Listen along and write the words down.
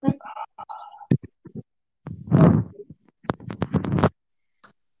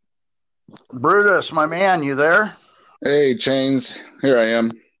Brutus, my man, you there? Hey, Chains. Here I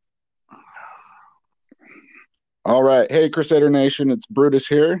am. All right. Hey, Crusader Nation. It's Brutus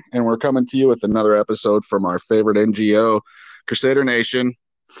here, and we're coming to you with another episode from our favorite NGO, Crusader Nation.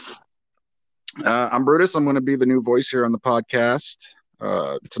 I'm Brutus. I'm going to be the new voice here on the podcast.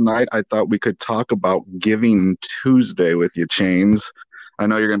 Tonight, I thought we could talk about Giving Tuesday with you, Chains. I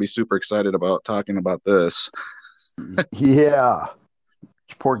know you're going to be super excited about talking about this. Yeah.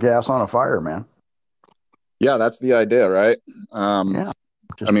 Just pour gas on a fire, man. Yeah, that's the idea, right? Yeah.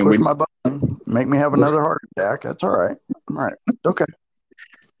 Just push my button, make me have another heart attack. That's all right. All right. Okay.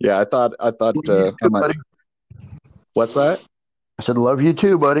 Yeah, I thought. Love you too, buddy. What's that? I said, love you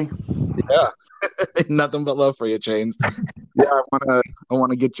too, buddy. Yeah. Nothing but love for you, Chains. Yeah, I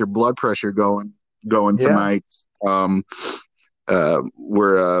wanna get your blood pressure going tonight.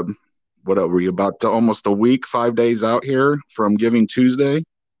 We're what are we about almost a week, 5 days out here from Giving Tuesday,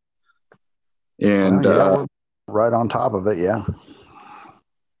 and we're right on top of it. Yeah.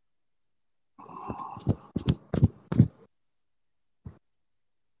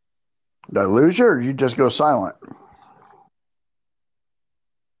 Did I lose you, or did you just go silent?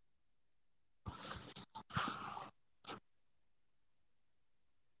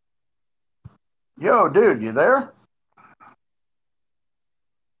 Yo, dude, you there?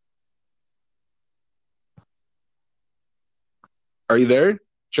 Are you there,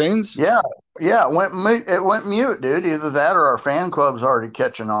 Chains? Yeah. It went mute, dude. Either that or our fan club's already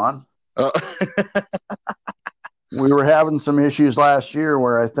catching on. We were having some issues last year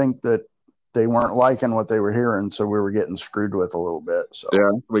where I think that they weren't liking what they were hearing, so we were getting screwed with a little bit. So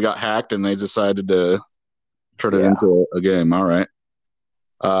yeah, we got hacked, and they decided to turn it into a game. All right.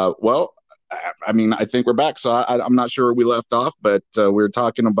 Well, I mean, I think we're back. So I'm not sure where we left off, but we were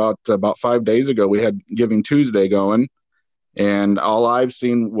talking about 5 days ago. We had Giving Tuesday going, and all I've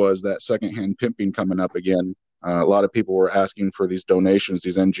seen was that secondhand pimping coming up again. A lot of people were asking for these donations.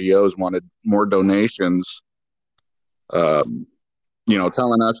 These NGOs wanted more donations.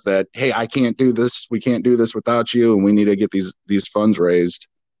 Telling us that, hey, I can't do this. We can't do this without you, and we need to get these funds raised.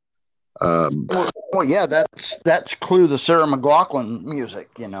 Well, yeah, that's Clue the Sarah McLachlan music,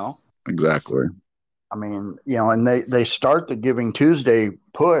 Exactly. I mean, and they start the Giving Tuesday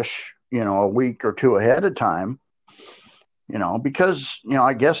push, a week or two ahead of time, because,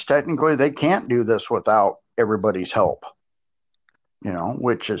 I guess technically they can't do this without everybody's help,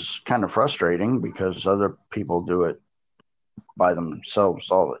 which is kind of frustrating because other people do it by themselves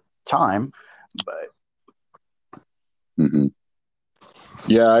all the time. But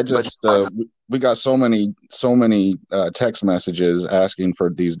yeah, we got so many text messages asking for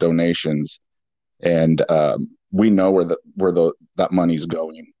these donations, and we know where that money's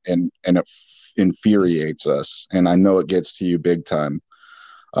going, and it infuriates us, and I know it gets to you big time.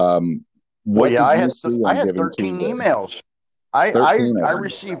 I had 13 emails. I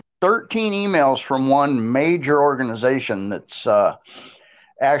received 13 emails from one major organization that's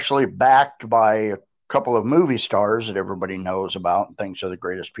actually backed by a couple of movie stars that everybody knows about and thinks are the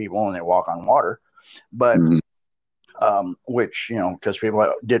greatest people, and they walk on water. But which, because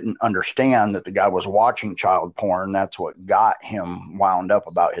people didn't understand that the guy was watching child porn. That's what got him wound up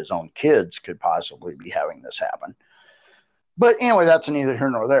about his own kids could possibly be having this happen. But anyway, that's neither here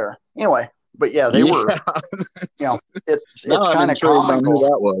nor there. Anyway, but yeah, they were, it's kind of comical. Who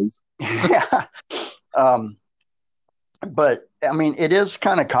that was. Yeah. But I mean, it is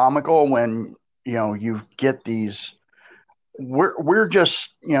kind of comical when, you get these, we're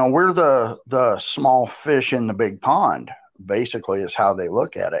just, we're the small fish in the big pond, basically is how they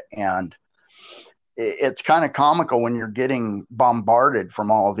look at it. And it's kind of comical when you're getting bombarded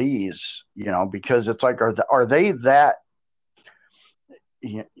from all these, because it's like, are they that,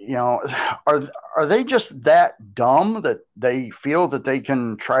 are they just that dumb that they feel that they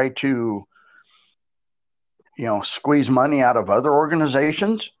can try to, squeeze money out of other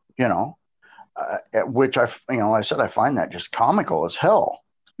organizations, which I said, I find that just comical as hell.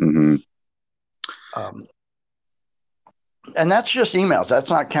 Mm-hmm. And that's just emails. That's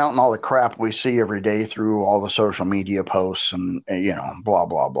not counting all the crap we see every day through all the social media posts and, blah,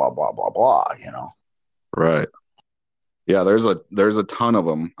 blah, blah, blah, blah, blah, Right. Yeah, there's a ton of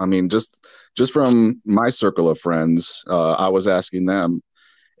them. I mean, just from my circle of friends, I was asking them,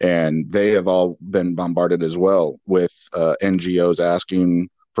 and they have all been bombarded as well with NGOs asking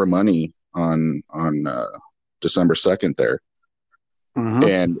for money on December 2nd there.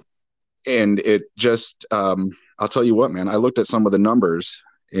 Mm-hmm. And it just I'll tell you what, man, I looked at some of the numbers,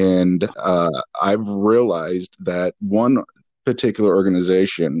 and I've realized that particular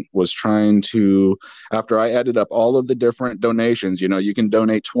organization was trying to, after I added up all of the different donations, you can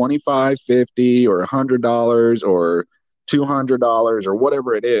donate $25, $50, or $100 or $200 or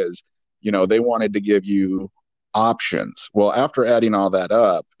whatever it is, they wanted to give you options. Well, after adding all that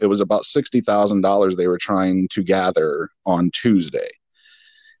up, it was about $60,000 they were trying to gather on Tuesday.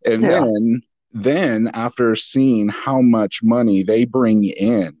 And then after seeing how much money they bring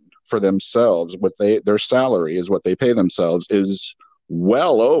in for themselves, their salary is what they pay themselves is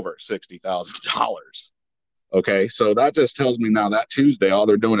well over $60,000. Okay, so that just tells me now that Tuesday all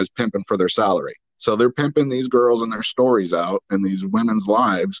they're doing is pimping for their salary. So they're pimping these girls and their stories out and these women's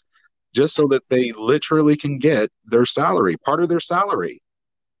lives just so that they literally can get their salary, part of their salary.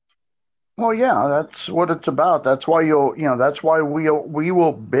 Well, yeah, that's what it's about. That's why that's why we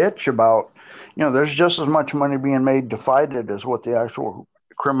will bitch about, there's just as much money being made to fight it as what the actual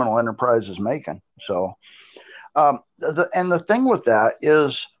criminal enterprise is making. So, and the thing with that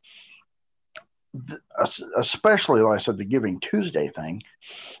is, especially like I said, the Giving Tuesday thing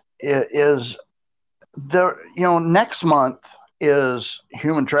is next month is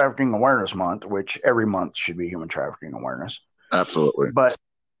Human Trafficking Awareness Month, which every month should be Human Trafficking Awareness. Absolutely. But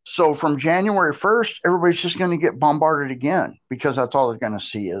so from January 1st, everybody's just going to get bombarded again because that's all they're going to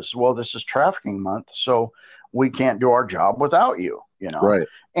see is, well, this is trafficking month, so we can't do our job without you, Right.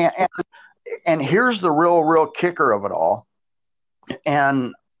 And here's the real kicker of it all.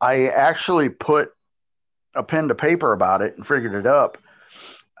 And I actually put a pen to paper about it and figured it up.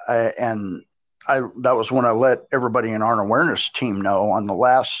 That was when I let everybody in our awareness team know on the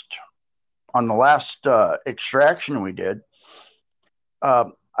last extraction we did.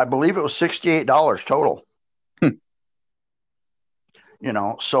 I believe it was $68 total.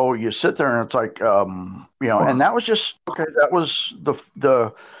 So you sit there and it's like, and that was just okay. That was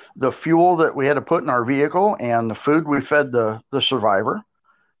the fuel that we had to put in our vehicle and the food we fed the survivor.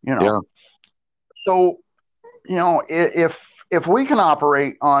 Yeah. So, if we can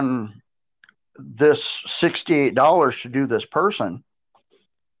operate on this $68 to do this person,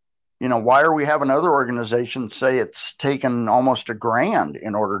 why are we having other organizations say it's taken almost $1,000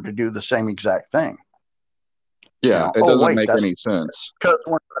 in order to do the same exact thing? Yeah, it doesn't make any sense. Because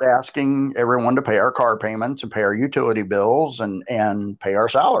we're not asking everyone to pay our car payments and pay our utility bills and pay our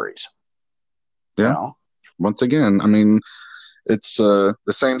salaries. Yeah. Once again, I mean, it's the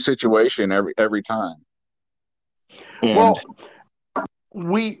same situation every time. And well,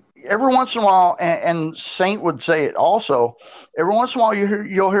 every once in a while, and Saint would say it also, every once in a while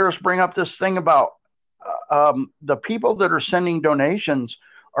you'll hear us bring up this thing about the people that are sending donations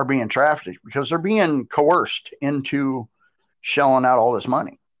are being trafficked because they're being coerced into shelling out all this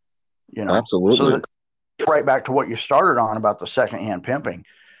money. Absolutely. So right back to what you started on about the secondhand pimping.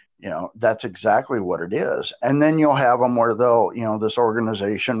 That's exactly what it is. And then you'll have them where this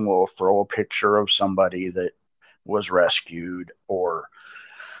organization will throw a picture of somebody that was rescued, or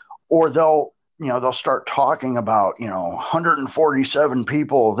they'll start talking about 147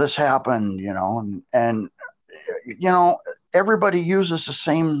 people this happened, and everybody uses the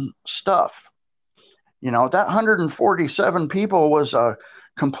same stuff. That 147 people was a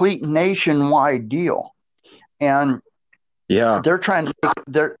complete nationwide deal, and they're trying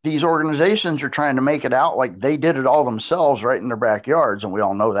to these organizations are trying to make it out like they did it all themselves right in their backyards, and we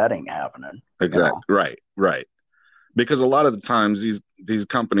all know that ain't happening. Exactly. Right. Because a lot of the times these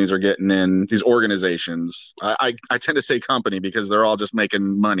companies are getting in, these organizations. I tend to say company because they're all just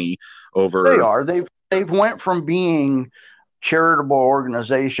making money over. They are. They've went from being charitable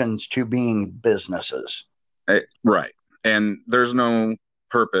organizations to being businesses. Right. And there's no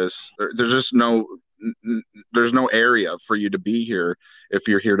purpose. There's no area for you to be here if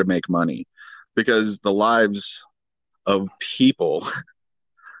you're here to make money, because the lives of people,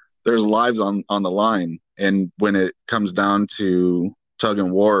 there's lives on the line. And when it comes down to tug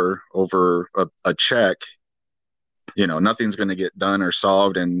and war over a check, nothing's going to get done or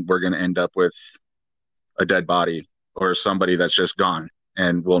solved, and we're going to end up with a dead body or somebody that's just gone,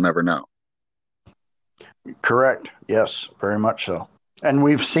 and we'll never know. Correct. Yes, very much so. And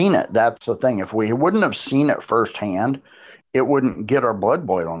we've seen it. That's the thing. If we wouldn't have seen it firsthand, it wouldn't get our blood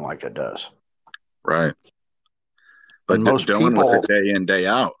boiling like it does. Right. But most dealing with it day in, day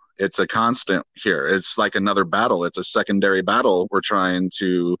out. It's a constant here. It's like another battle. It's a secondary battle we're trying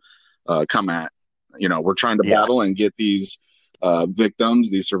to come at. We're trying to battle and get these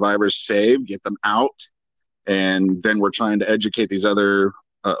victims, these survivors saved, get them out. And then we're trying to educate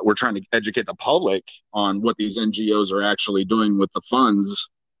we're trying to educate the public on what these NGOs are actually doing with the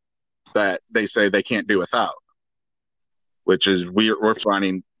funds that they say they can't do without, which is we're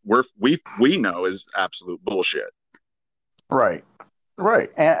finding we know is absolute bullshit. Right. Right.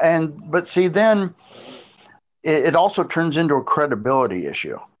 But see, then it also turns into a credibility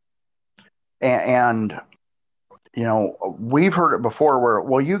issue. And, we've heard it before where,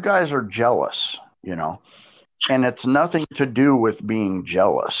 well, you guys are jealous, and it's nothing to do with being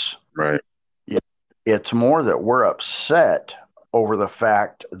jealous. Right. It's more that we're upset over the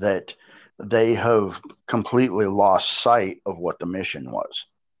fact that they have completely lost sight of what the mission was.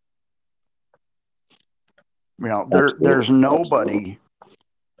 There is nobody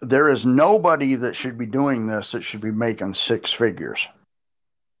that should be doing this that should be making six figures.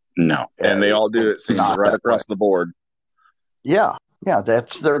 No. And they all do, it seems, right across the board. Yeah. Yeah.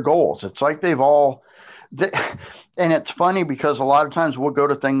 That's their goals. It's like and it's funny because a lot of times we'll go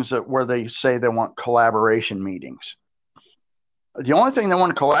to things where they say they want collaboration meetings. The only thing they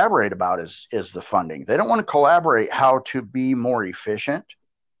want to collaborate about is the funding. They don't want to collaborate how to be more efficient.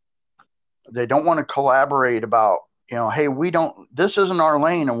 They don't want to collaborate about, hey, this isn't our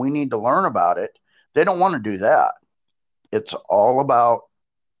lane and we need to learn about it. They don't want to do that. It's all about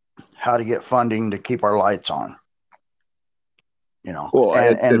how to get funding to keep our lights on. Well,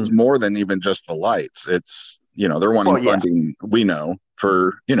 it's more than even just the lights. It's, they're wanting funding, we know,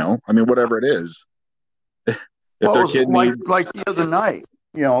 for, whatever it is. If their kid needs... like the other night,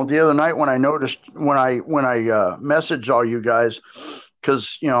 when I noticed, when I messaged all you guys,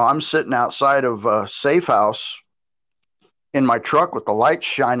 because, I'm sitting outside of a safe house in my truck with the lights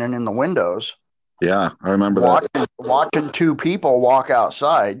shining in the windows. Yeah, I remember that. Watching two people walk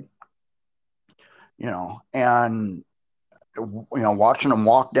outside, and, watching them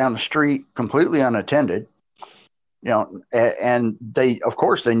walk down the street completely unattended, and of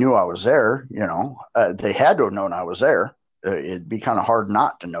course they knew I was there, they had to have known I was there. It'd be kind of hard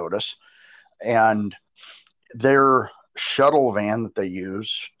not to notice. And their shuttle van that they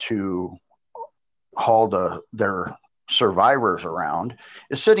use to haul their survivors around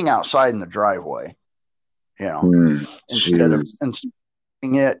is sitting outside in the driveway, instead of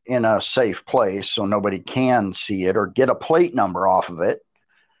it in a safe place so nobody can see it or get a plate number off of it.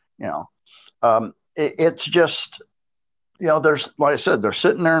 It's just, there's, like I said, they're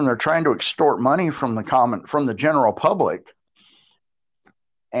sitting there and they're trying to extort money from the general public.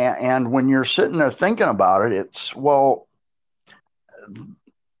 And when you're sitting there thinking about it, it's, well,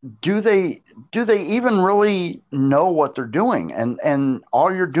 do they even really know what they're doing? And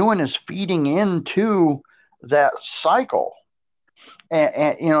all you're doing is feeding into that cycle.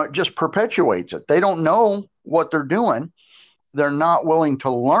 And it just perpetuates it. They don't know what they're doing. They're not willing to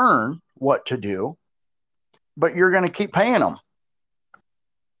learn what to do, but you're going to keep paying them.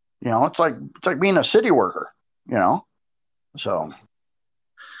 It's like being a city worker, so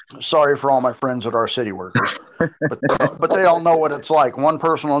sorry for all my friends that are city workers, but they all know what it's like. One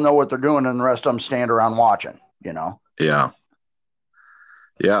person will know what they're doing and the rest of them stand around watching,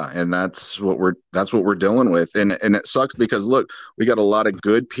 Yeah, and that's what we're dealing with, and it sucks because look, we got a lot of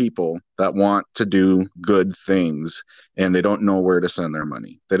good people that want to do good things, and they don't know where to send their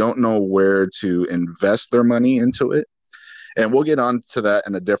money. They don't know where to invest their money into it, and we'll get on to that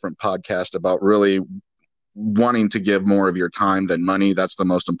in a different podcast about really wanting to give more of your time than money. That's the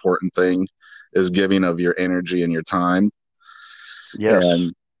most important thing, is giving of your energy and your time. Yes,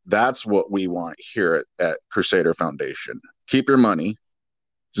 and that's what we want here at Crusader Foundation. Keep your money.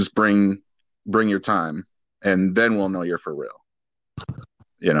 Just bring your time, and then we'll know you're for real.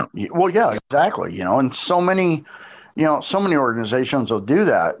 Well, yeah, exactly. And so many organizations will do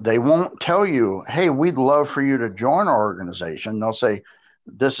that. They won't tell you, hey, we'd love for you to join our organization. They'll say,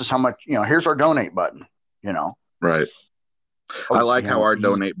 this is how much, here's our donate button, Right. I like how our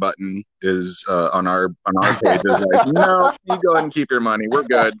donate button is on our page is like, no, you go ahead and keep your money. We're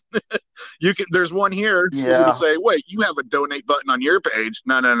good. There's one here. Yeah. You're gonna say, wait, you have a donate button on your page?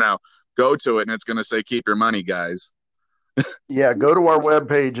 No. Go to it and it's gonna say keep your money, guys. Yeah, go to our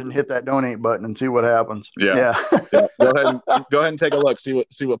webpage and hit that donate button and see what happens. Yeah. Yeah. Go ahead and take a look. See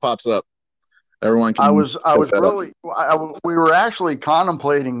what pops up. Everyone can. We were actually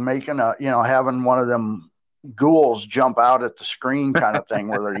contemplating making having one of them ghouls jump out at the screen kind of thing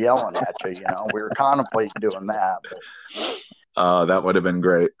where they're yelling at you. We were contemplating doing that. That would have been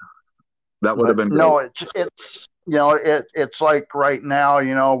great. That would have been great. No, it's like right now,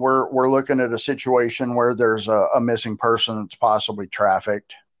 we're looking at a situation where there's a missing person that's possibly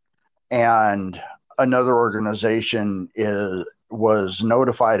trafficked, and another organization was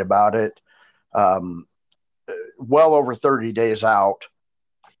notified about it well over 30 days out.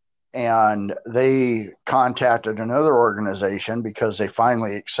 And they contacted another organization because they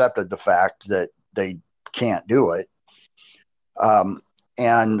finally accepted the fact that they can't do it.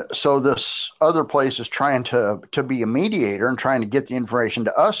 And so this other place is trying to be a mediator and trying to get the information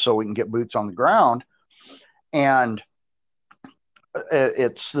to us so we can get boots on the ground. And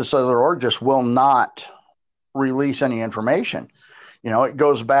it's this other org just will not release any information. It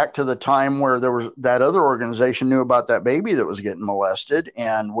goes back to the time where there was that other organization knew about that baby that was getting molested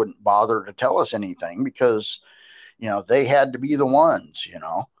and wouldn't bother to tell us anything because, they had to be the ones,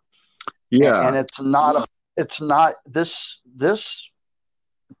 Yeah. And it's not this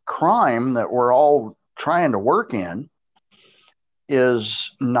crime that we're all trying to work in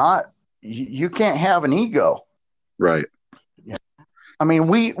is not, you can't have an ego. Right. I mean,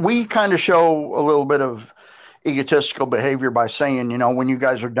 we kind of show a little bit of egotistical behavior by saying, when you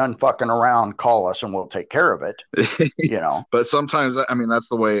guys are done fucking around, call us and we'll take care of it, But sometimes, I mean, that's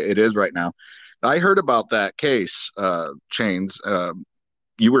the way it is right now. I heard about that case, Chains.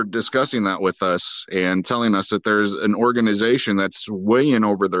 You were discussing that with us and telling us that there's an organization that's way in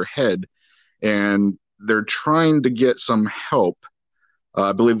over their head and they're trying to get some help.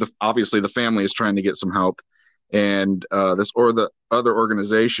 I believe obviously the family is trying to get some help, and the other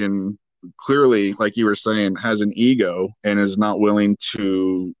organization clearly, like you were saying, has an ego and is not willing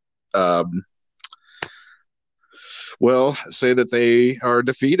to, say that they are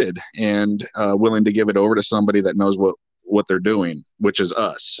defeated and willing to give it over to somebody that knows what they're doing, which is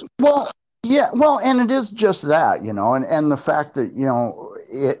us. Well, yeah, and it is just that, and the fact that,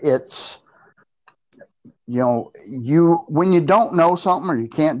 it's, when you don't know something or you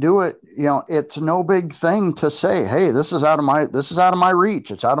can't do it, it's no big thing to say, hey, this is out of my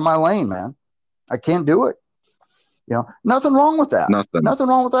reach. It's out of my lane, man. I can't do it. Nothing wrong with that. Nothing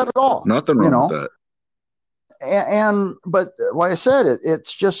wrong with that at all. Nothing wrong with that. But like I said,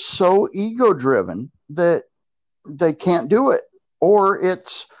 it's just so ego driven that they can't do it. Or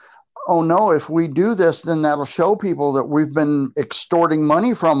it's, oh no, if we do this, then that'll show people that we've been extorting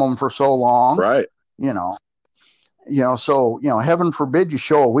money from them for so long. Right. So, heaven forbid you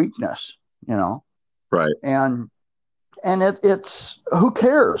show a weakness, Right. And it's, who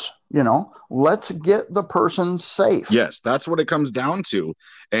cares? Let's get the person safe. Yes. That's what it comes down to.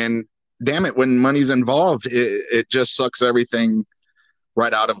 And damn it, when money's involved, it just sucks everything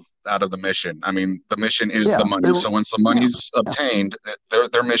right out of the mission. I mean, the mission is the money. So once the money's obtained,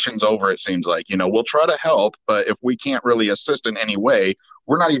 their mission's over, it seems like. We'll try to help, but if we can't really assist in any way,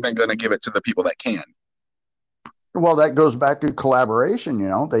 we're not even going to give it to the people that can. Well, that goes back to collaboration.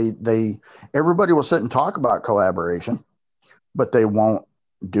 Everybody will sit and talk about collaboration, but they won't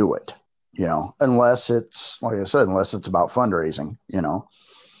do it, unless it's, like I said, unless it's about fundraising,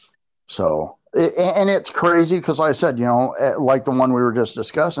 So, and it's crazy because, like I said, like the one we were just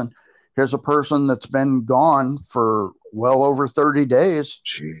discussing, here's a person that's been gone for well over 30 days.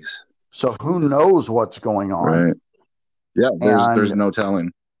 Jeez. So who knows what's going on? Right. Yeah. There's no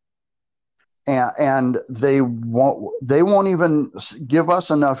telling. And they won't even give us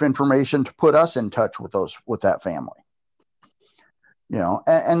enough information to put us in touch with that family.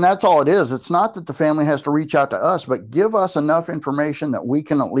 And that's all it is. It's not that the family has to reach out to us, but give us enough information that we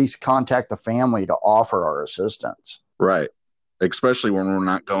can at least contact the family to offer our assistance. Right. Especially when we're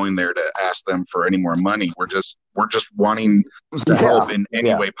not going there to ask them for any more money. We're just wanting to help in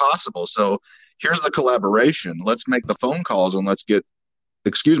any way possible. So here's the collaboration. Let's make the phone calls and let's get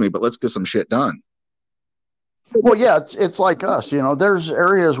some shit done. Well, yeah, it's like us. There's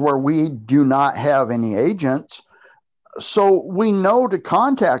areas where we do not have any agents. So we know to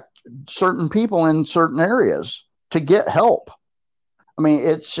contact certain people in certain areas to get help. I mean,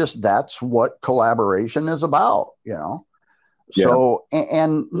 it's just, that's what collaboration is about, So,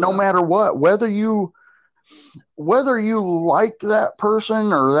 and no matter what, whether you like that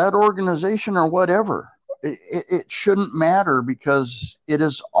person or that organization or whatever, it shouldn't matter because it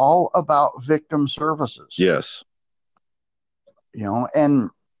is all about victim services. Yes. And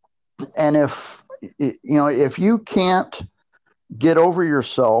if you can't get over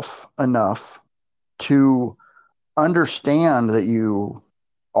yourself enough to understand that you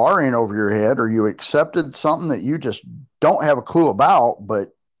are in over your head, or you accepted something that you just don't have a clue about,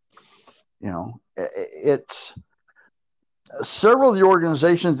 but it's several of the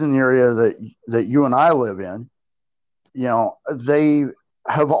organizations in the area that you and I live in, they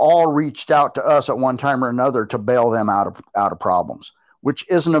have all reached out to us at one time or another to bail them out of problems, which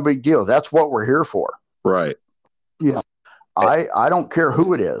isn't a big deal. That's what we're here for. Right. Yeah. I don't care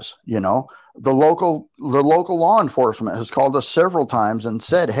who it is. The local law enforcement has called us several times and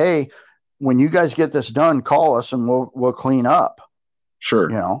said, hey, when you guys get this done, call us and we'll clean up. Sure.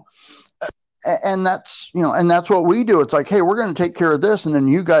 and that's, and that's what we do. It's like, hey, we're going to take care of this, and then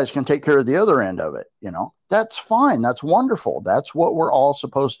you guys can take care of the other end of it. That's fine. That's wonderful. That's what we're all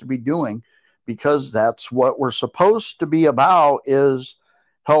supposed to be doing, because that's what we're supposed to be about, is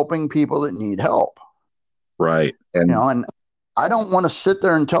helping people that need help. Right. And I don't want to sit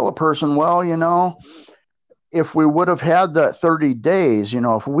there and tell a person, well, if we would have had that 30 days,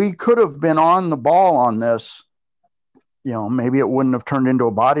 if we could have been on the ball on this, maybe it wouldn't have turned into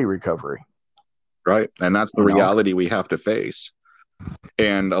a body recovery. Right. And that's the reality we have to face.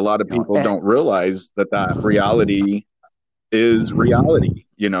 And a lot of people don't realize that reality is reality.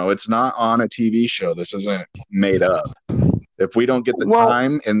 It's not on a TV show. This isn't made up. If we don't get the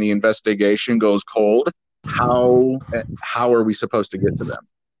time and the investigation goes cold, how are we supposed to get to them?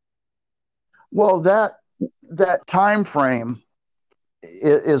 Well, that time frame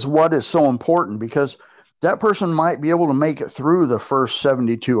is what is so important, because that person might be able to make it through the first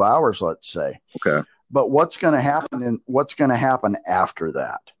 72 hours, let's say. Okay. But what's going to happen after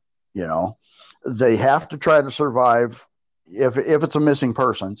that? They have to try to survive if it's a missing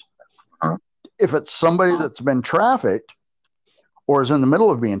persons. Uh-huh. If it's somebody that's been trafficked or is in the middle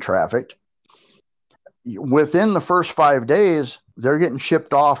of being trafficked, within the first 5 days, they're getting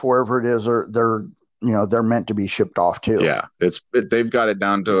shipped off wherever it is, or they're meant to be shipped off to. Yeah, they've got it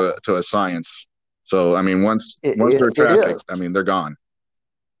down to a science. So, I mean, once they're trafficked, I mean, they're gone.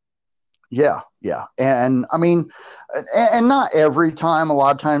 Yeah. And I mean, and not every time, a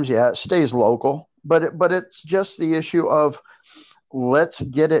lot of times, it stays local, but it's just the issue of, let's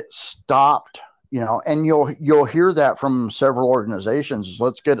get it stopped, and you'll hear that from several organizations.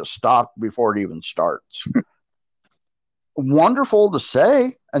 Let's get it stopped before it even starts. Wonderful to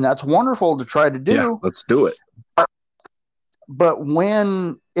say, and that's wonderful to try to do. Yeah, let's do it. But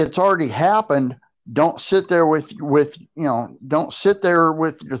when it's already happened, don't sit there with don't sit there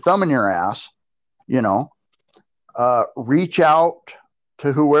with your thumb in your ass. Reach out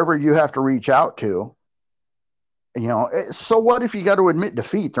to whoever you have to reach out to. So what if you got to admit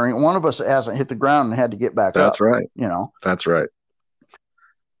defeat? There ain't one of us that hasn't hit the ground and had to get back up. That's right. That's right.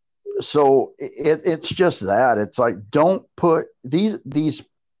 So it's just that. It's like, don't put these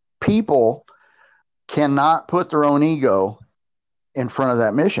people cannot put their own ego in front of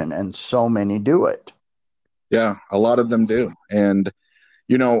that mission, and so many do it. Yeah, a lot of them do. And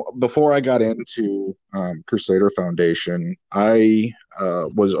before I got into Crusader Foundation, I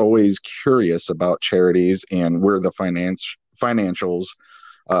was always curious about charities and where the financials,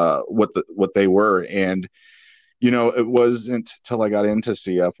 what they were. And it wasn't till I got into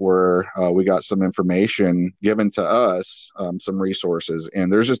CF where we got some information given to us, some resources.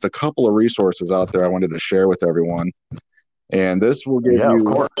 And there's just a couple of resources out there I wanted to share with everyone. And this will give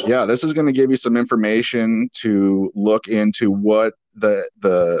this is going to give you some information to look into what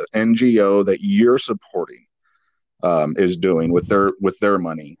the NGO that you're supporting is doing with their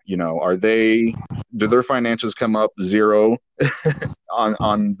money. Do their financials come up zero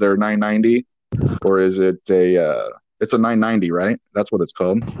on their 990, or is it it's a 990, right? That's what it's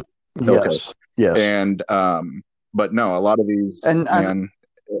called. Yes. Yes. And but no, a lot of these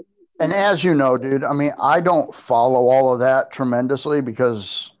and as you know, dude, I mean, I don't follow all of that tremendously,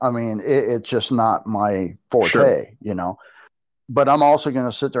 because I mean, it's just not my forte, sure. But I'm also going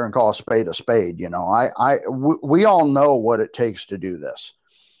to sit there and call a spade a spade. We all know what it takes to do this.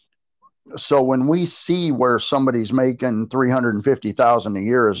 So when we see where somebody's making $350,000 a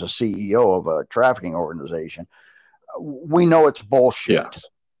year as a CEO of a trafficking organization, we know it's bullshit.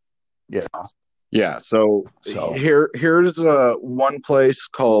 Yes. Yeah. So here's one place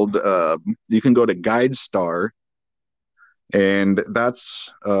called you can go to GuideStar, and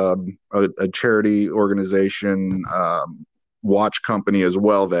that's a charity organization, watch company as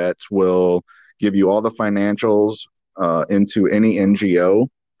well, that will give you all the financials into any NGO.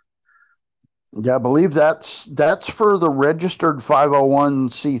 Yeah, I believe that's for the registered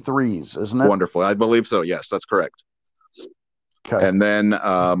 501c3s, isn't it? Wonderful. I believe so. Yes, that's correct. Okay. And then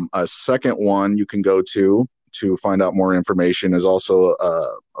a second one you can go to find out more information is also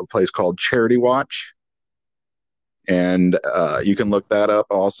a place called Charity Watch. And you can look that up.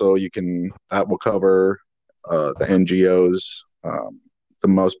 Also, that will cover the NGOs, the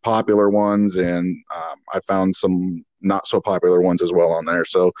most popular ones, and I found some not so popular ones as well on there.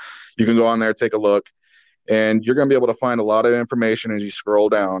 So you can go on there, take a look, and you're going to be able to find a lot of information as you scroll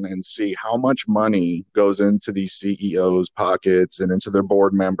down and see how much money goes into these CEOs' pockets and into their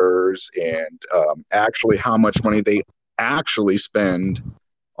board members, and actually how much money they actually spend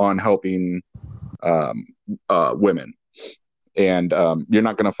on helping women. And you're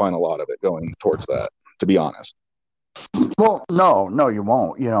not going to find a lot of it going towards that, to be honest. Well, no, you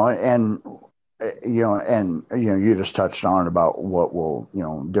won't. And and you just touched on about what will,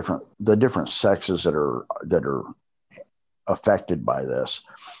 the different sexes that are affected by this.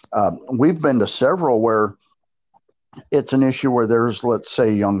 We've been to several where it's an issue where there's, let's say,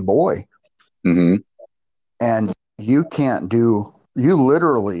 a young boy, mm-hmm. and you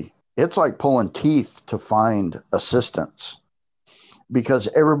literally, it's like pulling teeth to find assistance, because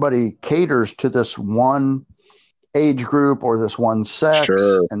everybody caters to this one age group or this one sex,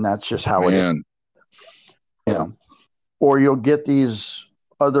 sure. And that's just how it is. Or you'll get these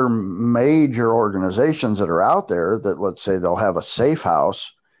other major organizations that are out there that, let's say, they'll have a safe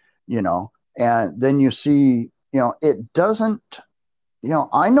house, and then you see, it doesn't,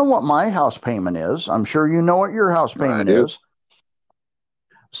 I know what my house payment is. I'm sure you know what your house payment is.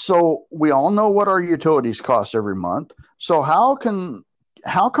 So we all know what our utilities cost every month. So how come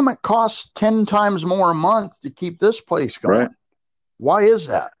it costs 10 times more a month to keep this place going? Right. Why is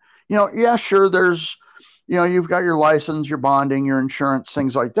that? Yeah, sure. There's, you've got your license, your bonding, your insurance,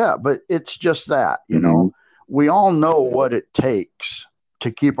 things like that. But it's just that, mm-hmm. We all know what it takes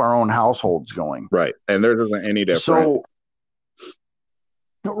to keep our own households going. Right. And there isn't any difference. So,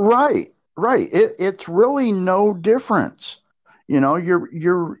 right. It's really no difference.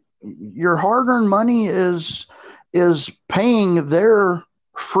 Your hard-earned money is paying their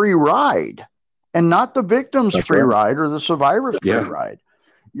free ride, and not the victim's That's free right. ride or the survivor's free ride.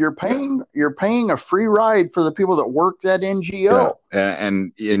 You're paying a free ride for the people that work that NGO. Yeah.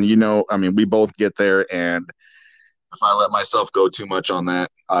 And I mean, we both get there, and if I let myself go too much on that,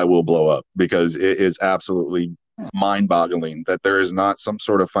 I will blow up, because it is absolutely mind-boggling that there is not some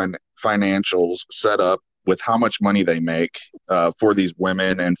sort of financials set up with how much money they make for these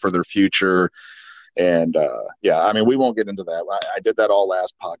women and for their future. And I mean, we won't get into that. I did that all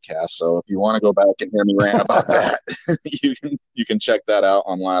last podcast. So if you want to go back and hear me rant about that, you can check that out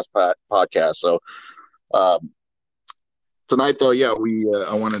on last podcast. So tonight, though,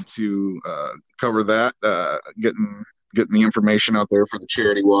 I wanted to cover that, getting the information out there for the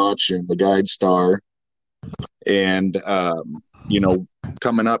Charity Watch and the Guide Star. And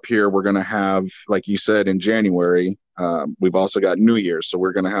coming up here, we're going to have, like you said, in January, we've also got New Year's. So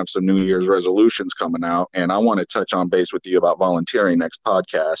we're going to have some New Year's resolutions coming out. And I want to touch on base with you about volunteering next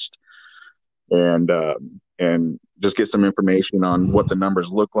podcast, and just get some information on what the numbers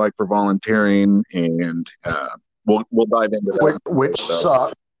look like for volunteering. And we'll dive into that. Which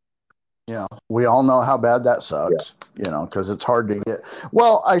sucks. We all know how bad that sucks, because it's hard to get.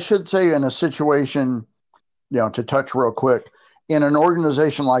 Well, I should say, in a situation, to touch real quick, in an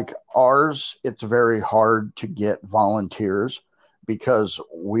organization like ours, it's very hard to get volunteers because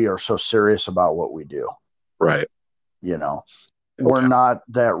we are so serious about what we do. Right. We're not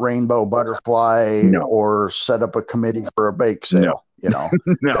that rainbow butterfly or set up a committee for a bake sale. No.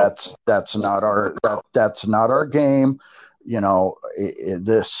 That's not our game.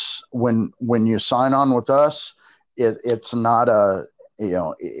 This, when you sign on with us, it's not a,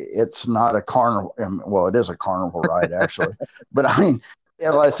 it's not a carnival. Well, it is a carnival ride, actually. But I mean,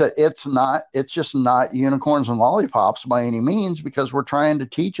 like I said, it's just not unicorns and lollipops by any means, because we're trying to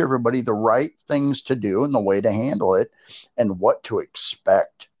teach everybody the right things to do and the way to handle it and what to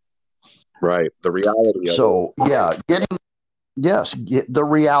expect. Right. The reality of it. Get the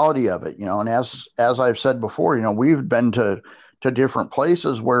reality of it, and as I've said before, we've been to different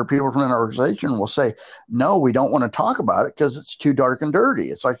places where people from an organization will say, no, we don't want to talk about it because it's too dark and dirty.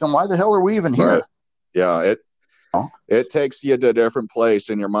 It's like, then why the hell are we even here? Right. Yeah. It takes you to a different place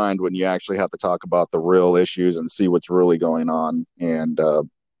in your mind when you actually have to talk about the real issues and see what's really going on. And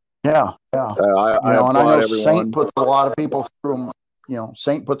I know Saint puts a lot of people through,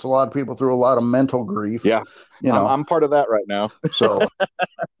 Saint puts a lot of people through a lot of mental grief. Yeah. I'm part of that right now. So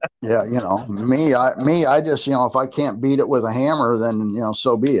I just, if I can't beat it with a hammer, then,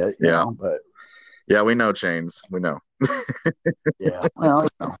 so be it. But we know chains. We know. Well,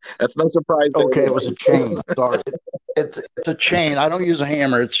 that's no surprise. Okay. It was a chain. Sorry. It's a chain. I don't use a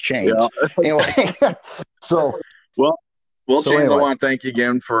hammer. It's chains. Yeah. Anyway. Well, James, I want to thank you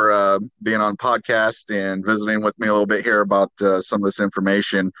again for being on the podcast and visiting with me a little bit here about some of this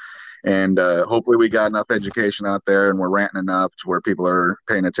information. And hopefully we got enough education out there and we're ranting enough to where people are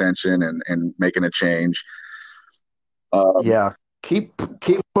paying attention and making a change. Keep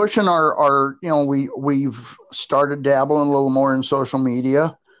pushing our we've started dabbling a little more in social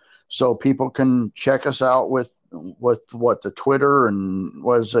media, so people can check us out with what the Twitter and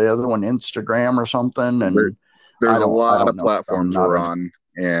what is the other one, Instagram or something. And there's a lot of platforms we're on,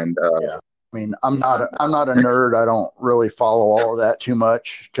 and I mean, I'm not a nerd. I don't really follow all of that too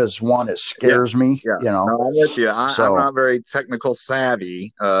much because one, it scares me. Yeah. You know, no, I'm with you. I'm not very technical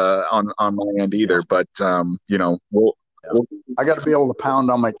savvy on my end either, but you know, I got to be able to pound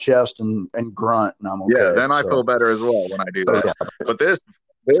on my chest and grunt, and I'm okay. Yeah, then I feel better as well when I do that. Yeah. But this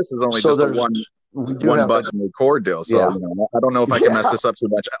is only just a one button record deal, so you know, I don't know if I can mess this up too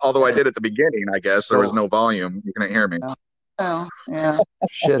much. Although I did at the beginning, I guess there was no volume; you couldn't hear me. Yeah,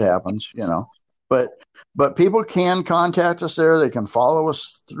 shit happens, you know. But people can contact us there. They can follow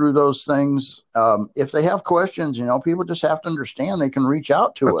us through those things. If they have questions, you know, people just have to understand they can reach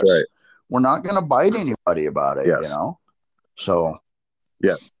out to us. Right. We're not going to bite anybody about it, you know. So,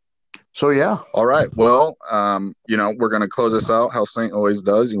 yes. So, yeah. All right. Well, you know, we're going to close this out how Saint always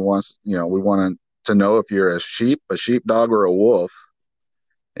does. He wants, you know, we want to know if you're a sheepdog, or a wolf.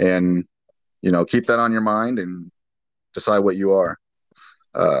 And, you know, keep that on your mind and decide what you are.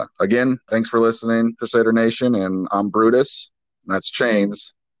 Again, thanks for listening, Crusader Nation. And I'm Brutus. And that's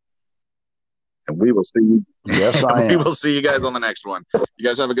Chains. And we will see you. Yes, I am. We will see you guys on the next one. You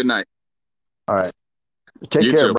guys have a good night. All right. Take care.